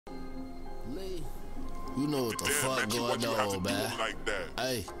Cali. You know what the fuck going on, man.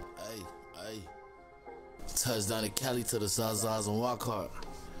 Hey. Touchdown in Cali to the Zazas and Walcart.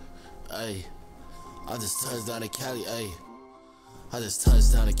 Hey. I just touched down in Cali, ayy. I just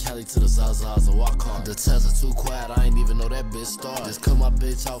touched down in Cali to the Zazas and Walcart. The Tesla too quiet, I ain't even know that bitch started. Just cut my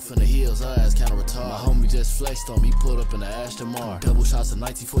bitch off in the heels, her ass kinda retarded. My homie just flexed on me, pulled up in the Aston Martin. Double shots of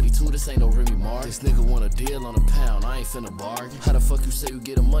 1942, this ain't no Remy Martin. This nigga want a deal on a pound, I ain't finna bargain. How the fuck you say you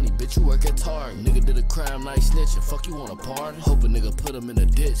getting money, bitch, you work at Target. Nigga did a crime, night snitching, fuck you want a pardon? Hope a nigga put him in a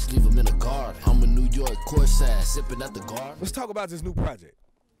ditch, leave him in a garden. I'm in New York, courtside, sipping at the garden. Let's talk about this new project.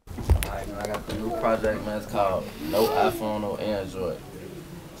 Alright, man, I got the new project, man. It's called No iPhone, No Android.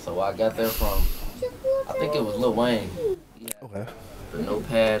 So I got that from, I think it was Lil Wayne. Okay. The no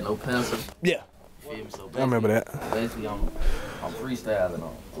pad, no pencil. Yeah. Feel me? So I remember that. Basically, I'm freestyling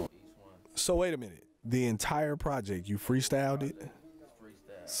on each one. So wait a minute. The entire project, you freestyled it?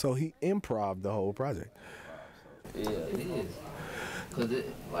 Freestyle. So he improv the whole project. Yeah, it is. Cause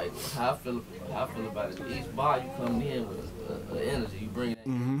it, like, how I feel about it. Each bar you come in with an energy, you bring it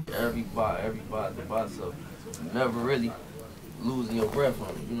every bar, the bar, so you never really losing your breath on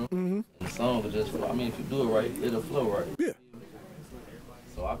it, you know? The song will just flow. I mean, if you do it right, it'll flow right. Yeah.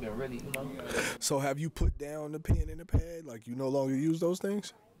 So I've been really, you know. So have you put down the pen and the pad? Like you no longer use those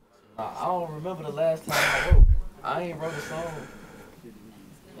things? I don't remember the last time I wrote. I ain't wrote a song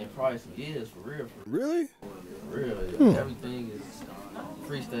in probably some years, for real. Really? For real, yeah. Everything is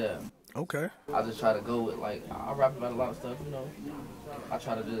freestyle. Okay. I just try to go with, like, I rap about a lot of stuff, you know. I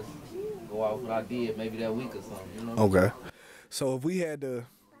try to just go out with what I did maybe that week or something, you know. Okay. So if we had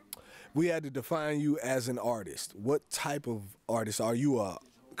to define you as an artist, what type of artist are you?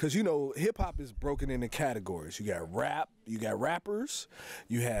 Because you know hip hop is broken into categories. You got rap, you got rappers,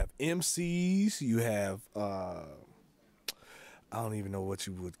 you have MCs, you have I don't even know what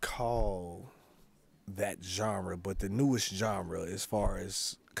you would call that genre, but the newest genre as far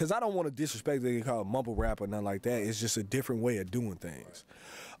as, because I don't want to disrespect they call it mumble rap or nothing like that. It's just a different way of doing things.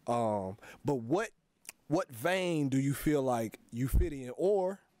 But what vein do you feel like you fit in,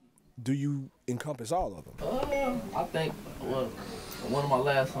 or do you encompass all of them? I think, well, one of my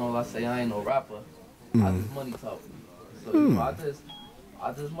last songs, I say I ain't no rapper. I just money talk. So you know, I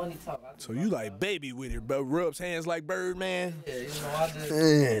just money talk. So you like baby with it, but rubs hands like Birdman. Yeah, you know, I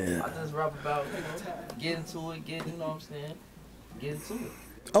just rap about, you know, getting to it, you know what I'm saying, getting to it.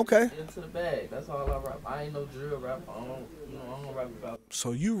 Okay. Get into the bag. That's all I rap. I ain't no drill rapper. I don't rap about.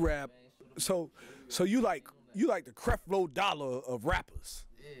 So you rap. So you like the Creflo Dollar of rappers.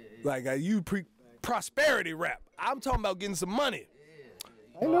 Yeah. Like you prosperity rap. I'm talking about getting some money.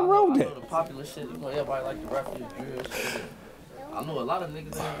 Yeah. Ain't nothing wrong with that. I know the popular shit. You know, everybody like the rap, the drill shit. I know a lot of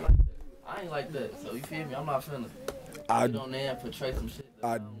niggas ain't like that. I ain't like that. So you feel me? I'm not finna get on there and portray some shit.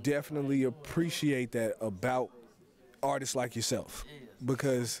 I definitely appreciate that about artists like yourself,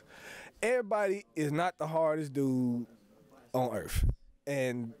 because everybody is not the hardest dude on earth,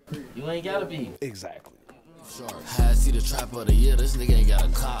 and you ain't gotta be. Exactly. How I see the trap of the year, this nigga ain't got a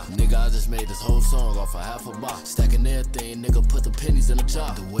car. Nigga, I just made this whole song off of half a box. Stacking everything, nigga, put the pennies in the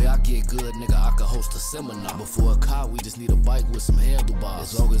jar. The way I get good, nigga, I could host a seminar. Before a car, we just need a bike with some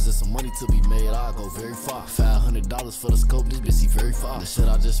handlebars. As long as there's some money to be made, I'll go very far. $500 for the scope, this bitch see very far. The shit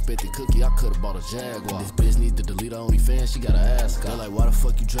I just spent the cookie, I could've bought a Jaguar. This bitch need to delete her OnlyFans, she gotta ask. They're like, why the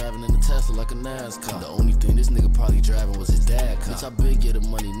fuck you driving in the Tesla like a NASCAR? The only thing this nigga probably driving was his dad car. Bitch, I been getting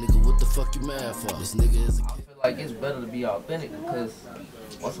money, nigga, what the fuck you mad for? This nigga is a kid. Like, it's better to be authentic, because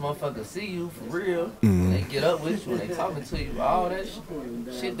once motherfuckers see you for real, and they get up with you and they talking to you, all that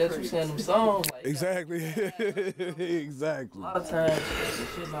shit that you send them songs. Like, exactly. Exactly. A lot of times, the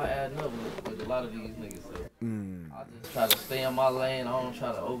shit not adding up with a lot of these niggas. So I just try to stay in my lane. I don't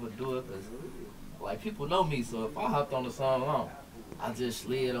try to overdo it, because, like, people know me, so if I hopped on the song I just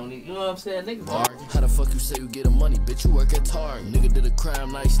slid on it. You know what I'm saying? Niggas. How the fuck you say you getting money, bitch? You work at Target. Nigga did a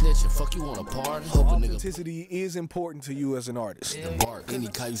crime, night snitching. Fuck you want a pardon? Authenticity is important to you as an artist. The bark. Any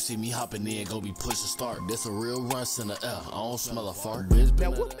car you see me hopping in, go be push to start. This a real runs in the air. I don't smell a fart.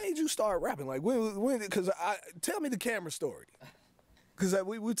 Now, what made you start rapping? Like, when? Because tell me the camera story. Because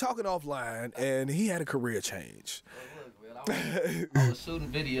we were talking offline, and he had a career change. I was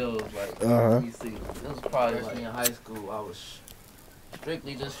shooting videos, like, let me see. It was probably like in high school. I was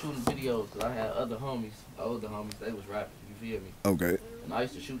strictly just shooting videos, because I had other homies, older homies, they was rapping, you feel me? Okay. And I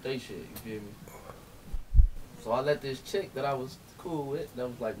used to shoot they shit, you feel me? So I let this chick that I was cool with, that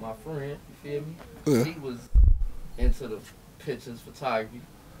was like my friend, you feel me? Yeah. She was into the pictures, photography.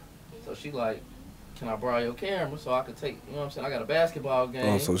 So she like, can I borrow your camera so I could take, you know what I'm saying? I got a basketball game.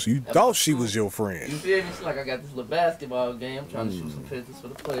 Oh, so you thought she was your friend. You feel me? She's like, I got this little basketball game. I'm trying to shoot some pictures for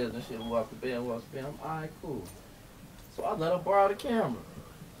the players and shit. Walk the band. I'm alright, cool. So I let her borrow the camera.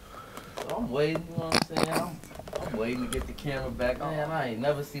 So I'm waiting, you know what I'm saying? I'm waiting to get the camera back. Man, I ain't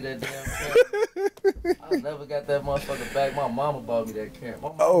never see that damn camera. I never got that motherfucker back. My mama bought me that camera. My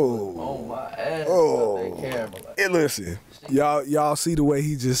mama was on my ass about that camera. Like, Hey, listen, y'all see the way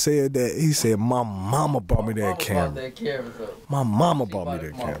he just said that? He said, my mama bought me that camera. My mama bought me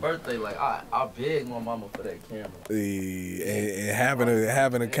that camera. My birthday, like, I begged my mama for that camera. And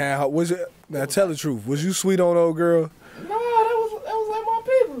having a camera. Was it, now tell the truth, was you sweet on old girl? No, that was like my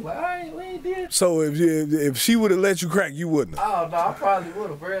people. Like, we ain't did. So if she would have let you crack, you wouldn't have. Oh, no, I probably would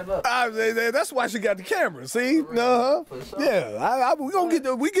have ran up. That's why she got the camera. See, sure. Yeah,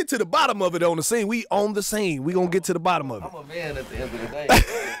 we get to the bottom of it on the scene. We on the scene. We gonna get to the bottom of it. I'm a man at the end of the day.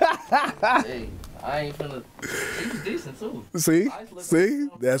 Hey, I ain't finna. She was decent too. See,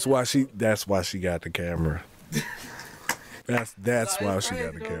 that's why she got the camera. That's why she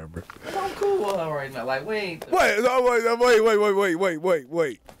got the camera. I'm cool with her right now. Like, we ain't. Wait.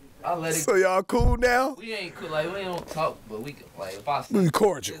 I let it. So y'all cool now? We ain't cool. Like, we don't talk, but we like if I. We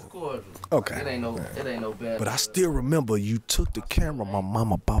cordial. It's cordial. Okay. Like, it ain't no bad. But I still remember you took the camera my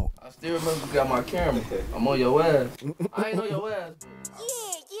mama bought. I still remember you got my camera. I'm on your ass. I ain't on your ass.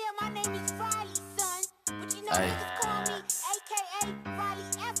 Yeah, my name is Riley, son. But you know niggas call me AKA Riley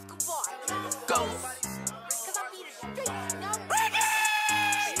Escobar. Go. Cause I be the streets, you know?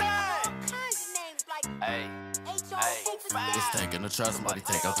 All kinds of names like It's taking a trust, somebody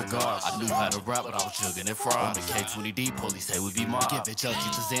take out the guards. I knew how to rap, but I was chugging it fraud. On the K20D, police say we be mob. Give it Chucky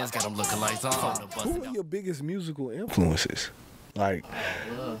to Zans, got them looking like Zon. Who are your biggest musical influences? Like,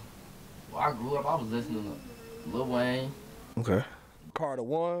 well, I grew up, I was listening to Lil Wayne. Okay. Carter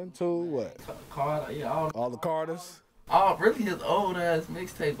 1, 2, what? Carter, yeah, all the Carters? Really his old ass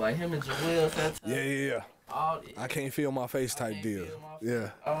mixtape, like him and Joel. Yeah. I can't feel my face type deal.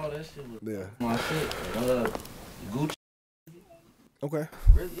 Yeah. All that shit was my shit. Gucci. Okay.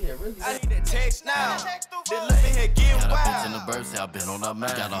 Really. I need that text now. They look in here getting wild. Got a bitch in the bird, say I been on that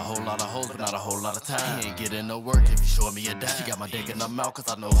man. Got a whole lot of hoes, but not a whole lot of time. He ain't getting no work if you show me a dime. She got my dick in her mouth, cause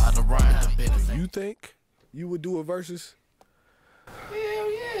I know how to rhyme. You think you would do a versus?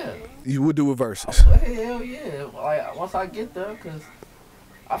 Hell yeah. You would do a versus? Hell yeah. Like, once I get there, cause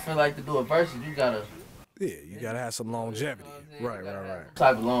I feel like to do a versus, you gotta. Yeah, you gotta have some longevity. Right.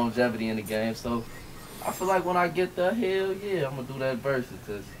 Type of longevity in the game, so I feel like when I get there, hell yeah, I'm gonna do that versus,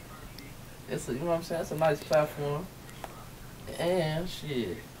 cause it's a, you know what I'm saying, it's a nice platform, and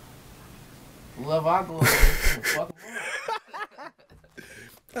shit, whoever I go against, I'm fuck 'em up.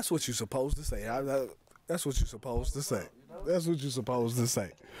 That's what you're supposed to say. That's what you're supposed to say. That's what you're supposed to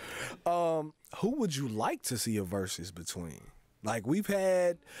say. Who would you like to see a versus between? Like, we've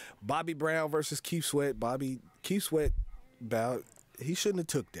had Bobby Brown versus Keith Sweat. Keith Sweat, he shouldn't have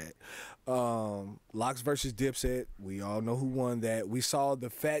took that. Locks versus Dipset. We all know who won that. We saw the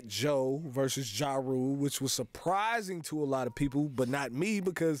Fat Joe versus Ja Rule, which was surprising to a lot of people, but not me,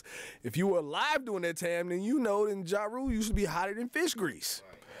 because if you were alive during that time, then you know that Ja Rule used to be hotter than fish grease.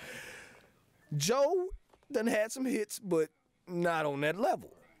 Joe done had some hits, but not on that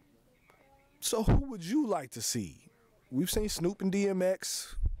level. So who would you like to see? We've seen Snoop and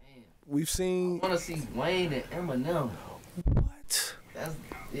DMX. We've seen. I want to see Wayne and Eminem. What?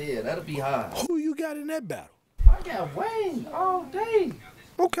 That'll be hard. Who you got in that battle? I got Wayne all day.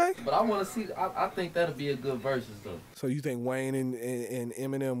 Okay. But I want to see. I think that'll be a good versus though. So you think Wayne and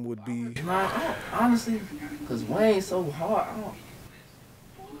Eminem would be? Nah, honestly, cause Wayne's so hard. I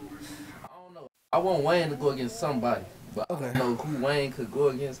don't know. I want Wayne to go against somebody, but I don't know who Wayne could go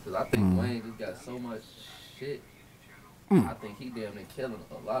against, cause I think Wayne just got so much shit. I think he damn near killing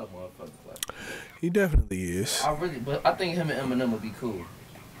a lot of motherfuckers. Like, he definitely is. But I think him and Eminem would be cool.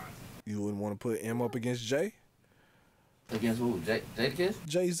 You wouldn't want to put M up against Jay? Against who? Jadakiss?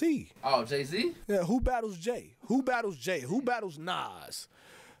 Jay-Z. Oh, Jay-Z? Yeah, who battles Jay? Who battles Jay? Who battles Nas?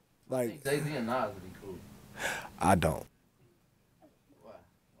 Like, Jay-Z and Nas would be cool. I don't. Why?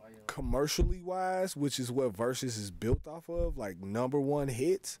 Commercially wise, which is what Versus is built off of, like #1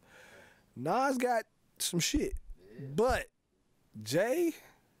 hits, Nas got some shit. But Jay,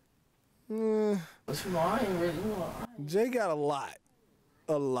 But you know, I ain't really, Jay got a lot.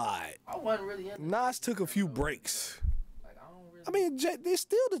 I wasn't really into Nas took a few breaks. Like, I don't really. I mean, there's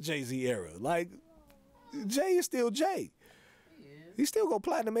still the Jay-Z era. Like, Jay is still Jay. He still go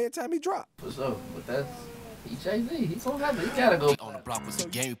platinum every time he drop. For sure, but He Jay-Z. He gonna have to. He gotta go. On the block with the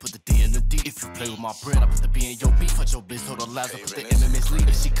game, we put the D in the D. If you play with my bread, I put the B in your beef. Put your bitch on the lies, I put the M in Miss Lee.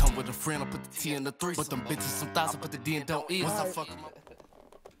 If she come with a friend, I put the T in the 3. Put them bitches some thoughts, I put the D in don't eat. Once I fuck them up.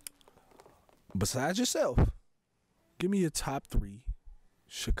 Besides yourself, give me your top 3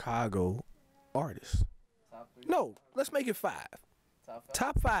 Chicago artists. Top 3. No, let's make it 5. Top 5.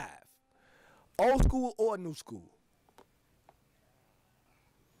 Top 5. Old school or new school?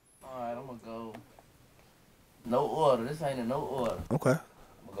 Alright, I'm gonna go. No order. This ain't in no order. Okay.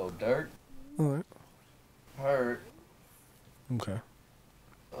 I'm gonna go Dirt, All right. Hurt. Okay.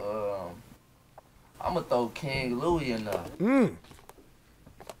 I'm gonna throw King Louis in there.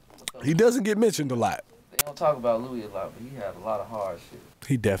 He doesn't get mentioned a lot. They don't talk about Louis a lot, but he had a lot of hard shit.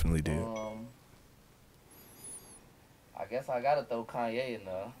 He definitely did. I guess I gotta throw Kanye in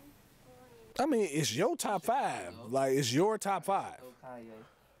there. I mean, it's your top 5. Like, it's your top 5. Throw Kanye.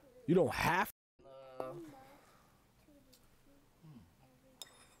 You don't have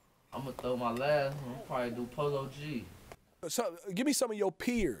I'm gonna throw my last one. Probably do Polo G. So, give me some of your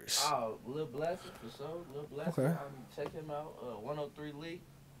peers. Oh, Lil Blessing for sure. Lil Blessing. Okay. Check him out. 103 Lee.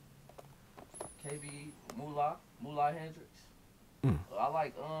 KB Moolah Hendrix. I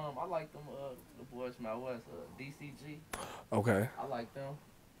like them the boys from out west. DCG. Okay. I like them.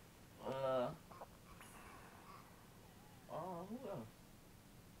 Who else?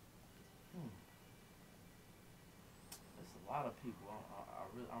 There's a lot of people.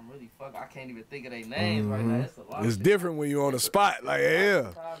 I'm really fuck. I can't even think of their names right now. It's a lot. It's of different when you're on the spot. Like, yeah.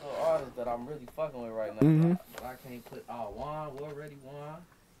 Chicago artists that I'm really fucking with right now. But I can't put. Juan, we're already Juan.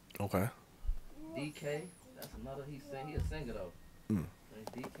 Okay. DK. That's another. He a singer though. And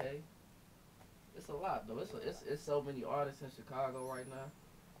DK. It's a lot though. It's so many artists in Chicago right now.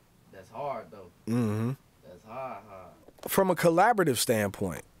 That's hard though. That's hard. From a collaborative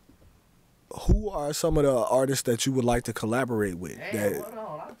standpoint, who are some of the artists that you would like to collaborate with? Damn, hold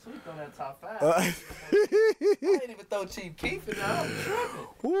on. I tweaked on that top 5. I didn't even throw Chief Keef in there. I'm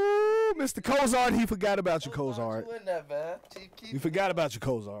tripping. Ooh, Mr. Cozart, he forgot about you, Cozart. You in that, man. Chief Keef. You forgot about you,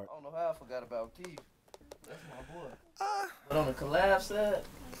 Cozart. I don't know how I forgot about Keith. That's my boy. But on the collab side,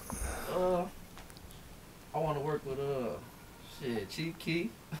 I want to work with Chief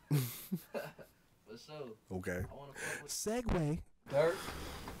Keef. For sure. Okay. I want to fuck with Segway. Dirt.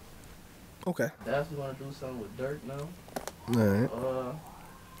 Okay. Definitely want to do something with Dirt now. All right.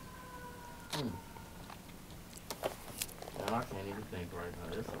 Man, I can't even think right now.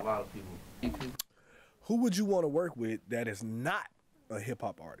 There's a lot of people. Who would you want to work with that is not a hip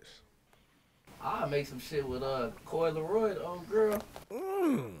hop artist? I'll make some shit with Coy Leroy, the old girl.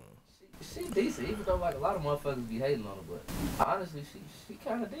 She decent, even though like a lot of motherfuckers be hating on her, but honestly, she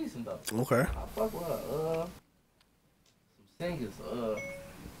kind of decent though. Okay. I fuck with her. Some singers.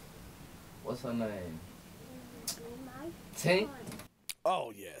 What's her name? Tink.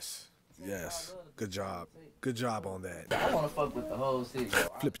 Oh yes, yes. Good job. Good job on that. I want to fuck with the whole city. Yo.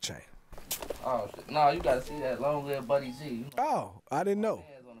 Flip a chain. Oh shit! No, you gotta see that Long Live Buddy G. You know, Oh, I didn't know.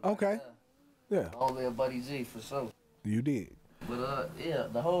 Okay. Yeah, Long Live Buddy G for sure. you did. But yeah,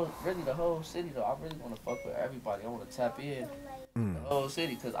 the whole city though. I really want to fuck with everybody. I want to tap in the whole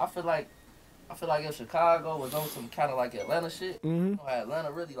city because I feel like if Chicago was on some kind of like Atlanta shit, you know how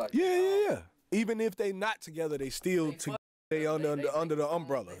Atlanta really like. Yeah. Even if they not together, they still they under the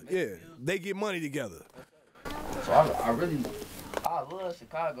umbrella. Yeah, they get money together. So I love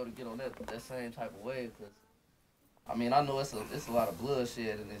Chicago to get on that same type of wave because I mean I know it's a lot of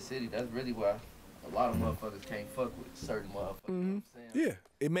bloodshed in this city. That's really why a lot of motherfuckers can't fuck with certain motherfuckers. You know what I'm saying? Yeah,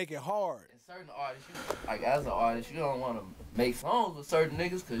 it make it hard. And certain artists, like as an artist, you don't want to make songs with certain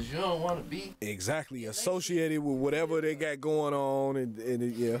niggas because you don't want to be Exactly, associated with whatever they got going on, and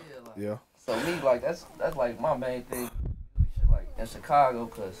yeah. So me, like that's like my main thing, shit like in Chicago,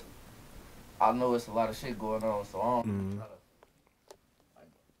 cause I know it's a lot of shit going on. So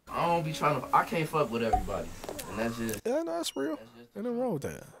I don't be trying to. I can't fuck with everybody, and that's just. Yeah, no, that's real. Ain't nothing wrong with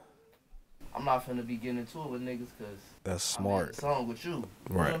that. I'm not finna be getting into it with niggas, cause That's I made smart. a song with you. You know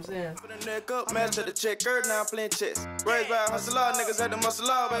Right. what I'm saying? Put a neck up, match to the checker, now I'm playing chess. Raised by a hustle law, niggas had to muscle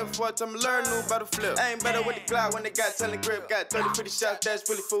law, baby, before I tell me learn, knew about the flip. I ain't better with the cloud when they got telling grip, got 30, 50 shots, that's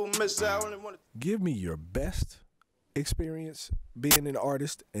really fool miss. I only want to. Give me your best experience being an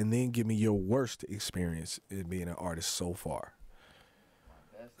artist, and then give me your worst experience in being an artist so far.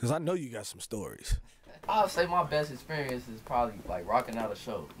 Because I know you got some stories. I would say my best experience is probably like rocking out a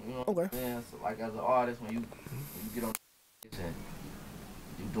show. You know what Okay. I'm saying? So like as an artist, when you get on stage and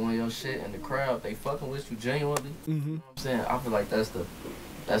you doing your shit and the crowd, they fucking with you genuinely. You know what I'm saying? I feel like that's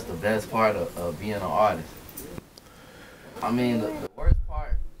the best part of being an artist. I mean, the worst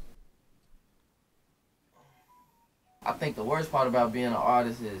part, think the worst part about being an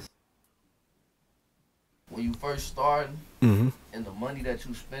artist is when you first starting and the money that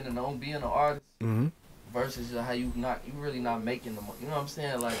you spending on being an artist versus how you really not making the money. You know what I'm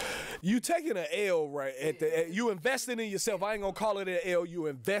saying? Like, you taking an L right at you investing in yourself. I ain't gonna call it an L. You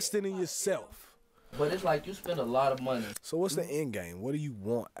investing in yourself. but it's like you spend a lot of money. So what's the end game? What do you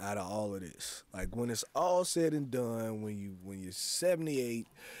want out of all of this? Like when it's all said and done, when you're 78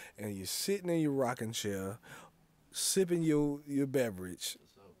 and you're sitting in your rocking chair, sipping your beverage,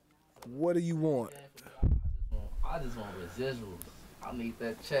 what do you want? I just want residuals. I need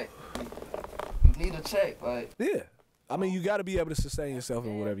that check. You need a check, like. Yeah. I mean, you got to be able to sustain yourself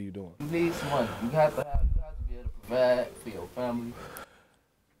in whatever you're doing. You need some money. You have to be able to provide for your family,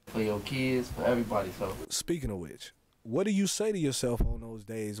 for your kids, for everybody. So. Speaking of which, what do you say to yourself on those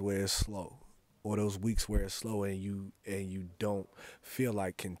days where it's slow, or those weeks where it's slow and you don't feel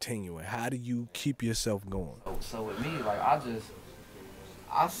like continuing? How do you keep yourself going? So with me, like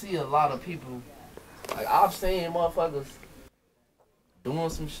I see a lot of people. Like I've seen motherfuckers doing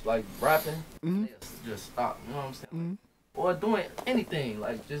some like rapping, they just stop. You know what I'm saying? Or doing anything,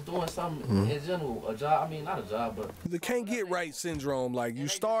 like just doing something in general, a job. I mean, not a job, but The can't get right syndrome. Like you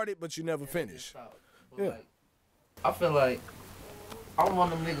started, but you never finish. But Yeah. like, I feel like I'm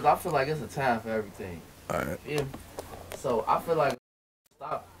one of them niggas. I feel like it's a time for everything. All right. Yeah. So I feel like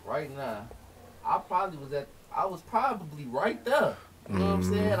stop right now. I was probably right there. You know what I'm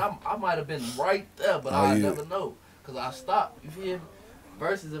saying? I might have been right there, but I never know. Cause I stopped, you feel me?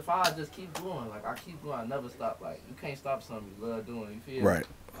 Versus if I just keep going, like I keep going, I never stop. Like you can't stop something you love doing, you feel me? Right.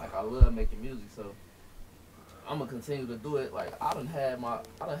 Like I love making music, so I'm gonna continue to do it. Like I done had my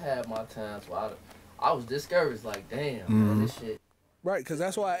times where I was discouraged, like damn, man, this shit. Right, because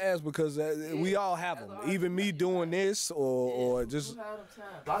that's why I asked, because we all have them. Even me doing this or just...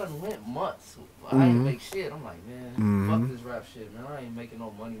 I done went months. I ain't make shit. I'm like, man, fuck this rap shit, man. I ain't making no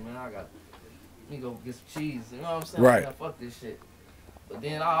money, man. Let me go get some cheese. You know what I'm saying? Right. Man, fuck this shit. But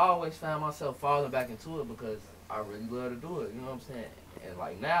then I always found myself falling back into it because I really love to do it. You know what I'm saying? And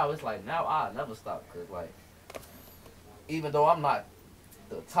like now, it's like now I never stop, because like even though I'm not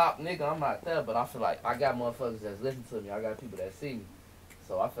the top nigga, I'm not there, but I feel like I got motherfuckers that's listening to me. I got people that see me.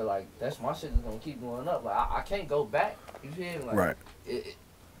 So I feel like that's my shit is gonna keep going up. Like I can't go back. You feel me? Like, Right.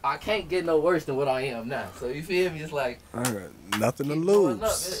 I can't get no worse than what I am now. So you feel me? It's like I got nothing to keep going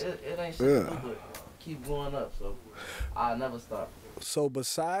lose. up. It ain't shit to do but keep going up. So I never stop. So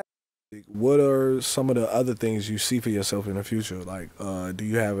besides, what are some of the other things you see for yourself in the future? Like, do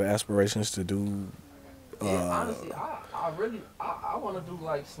you have aspirations to do? Yeah, honestly, I want to do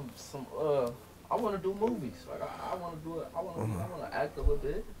like some I want to do movies. Like I want to do it. I want to act a little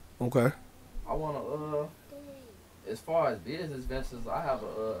bit. Okay. I want to as far as business ventures, I have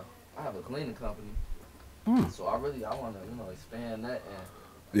a cleaning company. So I want to expand that,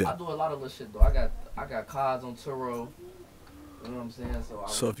 and I do a lot of little shit though. I got cars on Turo. You know what I'm saying?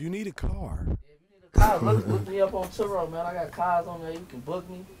 So if you need a car, if you need a car, look me up on Turo, man. I got cars on there. You can book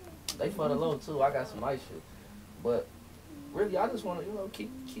me. They for the low too. I got some nice shit. But really, I just want to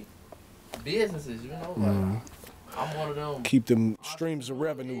keep businesses. You know, like I'm one of them. keep them streams of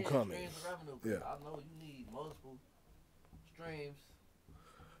revenue coming. Streams of revenue, Yeah. I know you need multiple streams.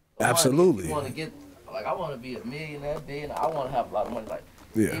 Absolutely. You want to get like I want to be a millionaire, I want to have a lot of money. Like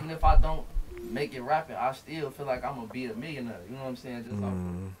Yeah. even if I don't make it rapping, I still feel like I'm gonna be a millionaire. You know what I'm saying? Just like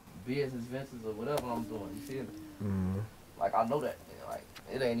business ventures or whatever I'm doing. You feel me? Like I know that. Like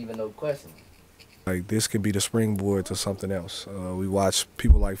it ain't even no question. Like this could be the springboard to something else. We watch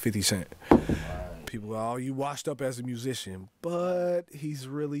people like 50 Cent. People, oh, you washed up as a musician, but he's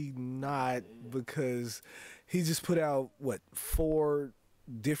really not, because he just put out what 4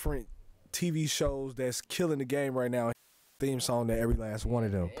 different TV shows that's killing the game right now. Theme song to every last one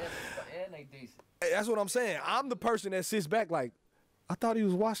of them. And they decent. That's what I'm saying. I'm the person that sits back like, I thought he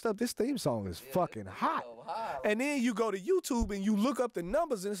was washed up. This theme song is fucking hot. And then you go to YouTube and you look up the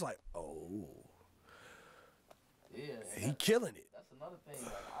numbers and it's like, oh, Yeah, he killing it. that's another thing.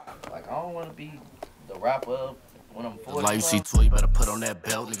 Like I don't want to be the rapper when I'm 40. Like you see toy, you better put on that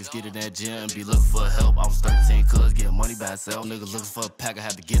belt. Niggas get in that gym and be looking for help. I was 13, cuz getting money by itself. Niggas looking for a pack, I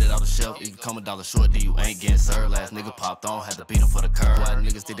had to get it out the shelf. If you come $1 short, then you ain't getting served. Last nigga popped on, had to beat him for the curve. Why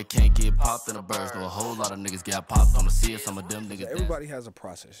niggas think they can't get popped in the birds? Know a whole lot of niggas got popped on the sea. Some of them niggas. Everybody has a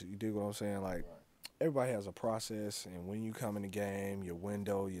process. You dig what I'm saying? Like, everybody has a process, and when you come in the game, your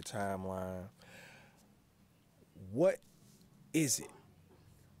window, your timeline, what is it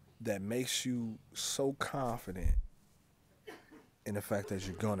that makes you so confident in the fact that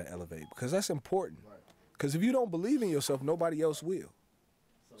you're gonna elevate? Because that's important. Because if you don't believe in yourself, nobody else will.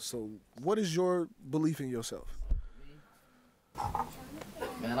 So what is your belief in yourself?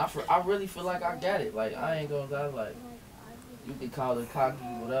 Man, I really feel like I got it. Like, I ain't gonna lie, like, you can call it cocky,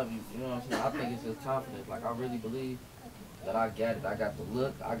 whatever, you know what I'm saying? I think it's just confidence. Like, I really believe that I got it. I got the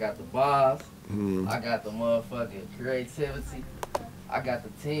look, I got the bars, I got the motherfucking creativity, I got the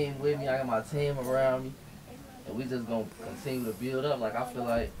team with me, I got my team around me, and we just gonna continue to build up. Like, I feel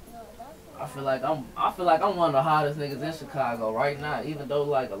like I'm one of the hottest niggas in Chicago right now. Even though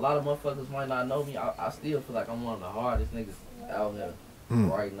like a lot of motherfuckers might not know me, I still feel like I'm one of the hardest niggas out here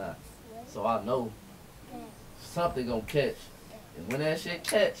right now. So I know something gonna catch, and when that shit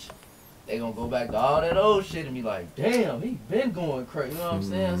catch, they gonna go back to all that old shit and be like, damn, he been going crazy. You know what I'm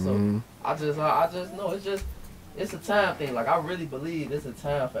saying? So I just know it's a time thing. Like, I really believe it's a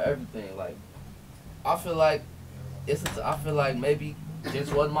time for everything. Like, I feel like maybe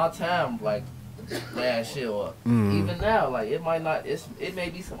this wasn't my time, like, last year or even now. Like, it may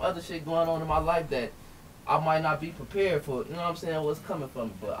be some other shit going on in my life that I might not be prepared for. You know what I'm saying? What's coming from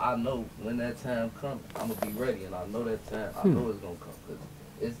me. But I know when that time comes, I'm going to be ready. And I know that time, I know it's going to come.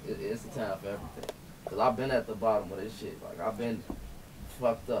 Because it's a time for everything. Because I've been at the bottom of this shit. Like, I've been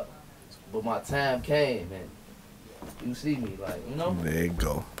fucked up. But my time came, and you see me, like, you know? There you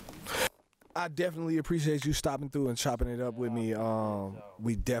go. I definitely appreciate you stopping through and chopping it up with me.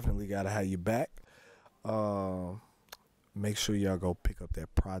 We definitely gotta have you back. Make sure y'all go pick up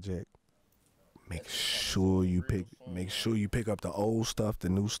that project. Make sure you pick up the old stuff, the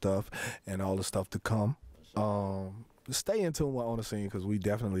new stuff, and all the stuff to come. Stay in tune with On The Scene, because we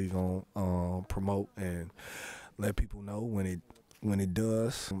definitely gonna promote and let people know when it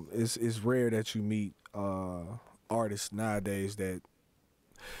does. It's rare that you meet artists nowadays that,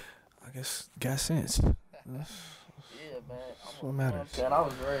 I guess, got sense. Yeah, man. That's what matters.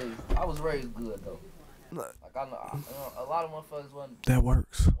 I was raised good though. Like, I know a lot of motherfuckers wasn't. That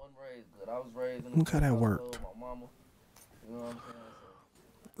works. Wasn't raised good. I was raised in. Look how that worked. My mama. You know what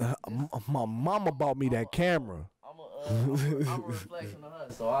I'm saying? So, My mama bought me that camera. I'm a reflection of her,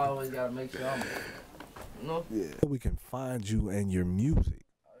 so I always gotta make sure I'm. You know? Yeah. We can find you and your music.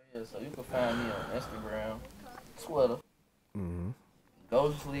 Oh, yeah, so you can find me on Instagram, Twitter.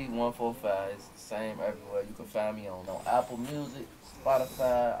 Ghostly 145 is the same everywhere. You can find me on Apple Music,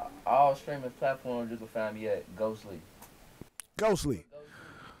 Spotify, all streaming platforms. You can find me at Ghostly. Ghostly. You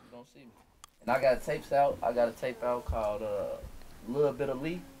don't see me. And I got tapes out. I got a tape out called Little Bit of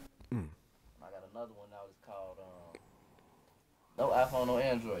Lee. I got another one now. It's called No iPhone, No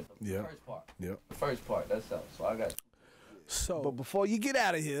Android. The first part. Yep. The first part. That's out. So I got. So, but before you get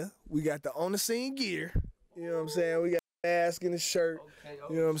out of here, we got the On The Scene gear. You know what I'm saying? We got the mask and the shirt. Okay.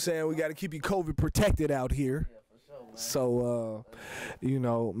 You know what I'm saying? We got to keep you COVID protected out here. Yeah, for sure, man. So, you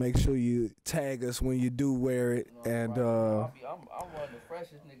know, make sure you tag us when you do wear it. And I'm one of the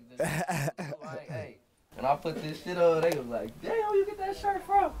freshest niggas. Hey, when I put this shit on, they was like, "Damn, where you get that shirt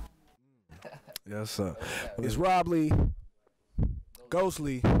from?" Yes, sir. It's Rob Lee,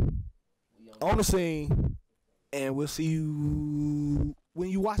 Ghostly, On The Scene, and we'll see you when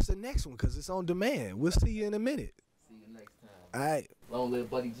you watch the next one, because it's on demand. We'll see you in a minute. See you next time. All right. Long live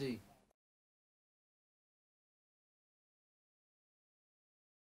Buddy G.